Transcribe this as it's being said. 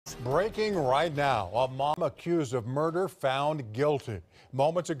Breaking right now, a mom accused of murder found guilty.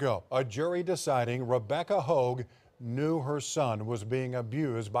 Moments ago, a jury deciding Rebecca Hogue knew her son was being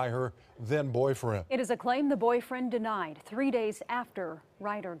abused by her then boyfriend. It is a claim the boyfriend denied 3 days after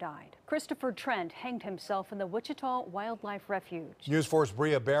Ryder died. Christopher Trent hanged himself in the Wichita Wildlife Refuge. News 4's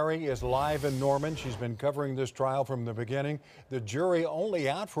Bria Berry is live in Norman. She's been covering this trial from the beginning. The jury only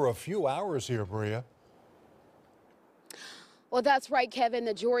out for a few hours here, Bria. Well, that's right, Kevin.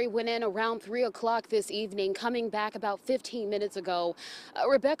 The jury went in around 3 o'clock this evening, coming back about 15 minutes ago.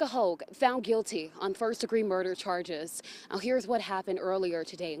 Rebecca Hogue found guilty on first-degree murder charges. Now, here's what happened earlier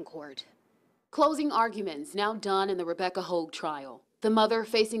today in court. Closing arguments now done in the Rebecca Hogue trial. The mother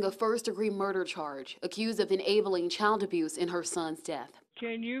facing a first-degree murder charge, accused of enabling child abuse in her son's death.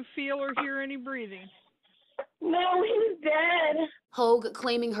 Can you feel or hear any breathing? No, he's dead. Hogue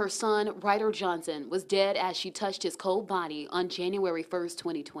claiming her son, Ryder Johnson, was dead as she touched his cold body on January 1st,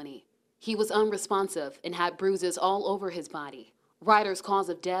 2020. He was unresponsive and had bruises all over his body. Ryder's cause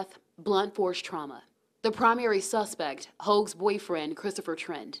of death, blunt force trauma. The primary suspect, Hogue's boyfriend, Christopher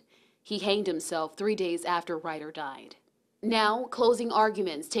Trent. He hanged himself 3 days after Ryder died. Now, closing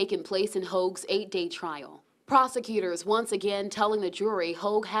arguments taking place in Hogue's 8-day trial. Prosecutors once again telling the jury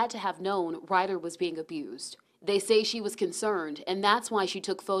Hogue had to have known Ryder was being abused. They say she was concerned, and that's why she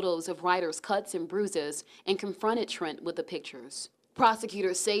took photos of Ryder's cuts and bruises and confronted Trent with the pictures.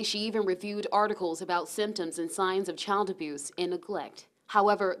 Prosecutors say she even reviewed articles about symptoms and signs of child abuse and neglect.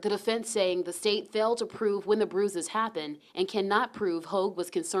 However, the defense saying the state failed to prove when the bruises happened and cannot prove Hogue was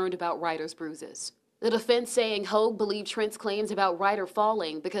concerned about Ryder's bruises. The defense saying Hogue believed Trent's claims about Ryder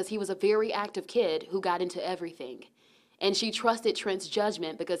falling because he was a very active kid who got into everything. And she trusted Trent's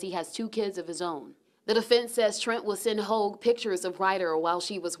judgment because he has 2 kids of his own. The defense says Trent would send Hogue pictures of Ryder while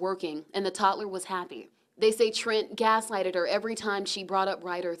she was working, and the toddler was happy. They say Trent gaslighted her every time she brought up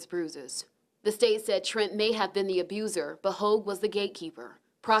Ryder's bruises. The state said Trent may have been the abuser, but Hogue was the gatekeeper.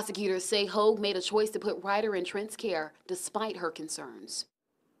 Prosecutors say Hogue made a choice to put Ryder in Trent's care despite her concerns.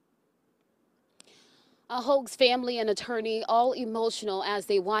 Hogue's family and attorney all emotional as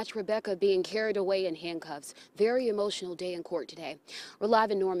they watch Rebecca being carried away in handcuffs. Very emotional day in court today. We're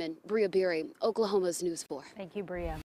live in Norman. Bria Berry, Oklahoma's News 4. Thank you, Bria.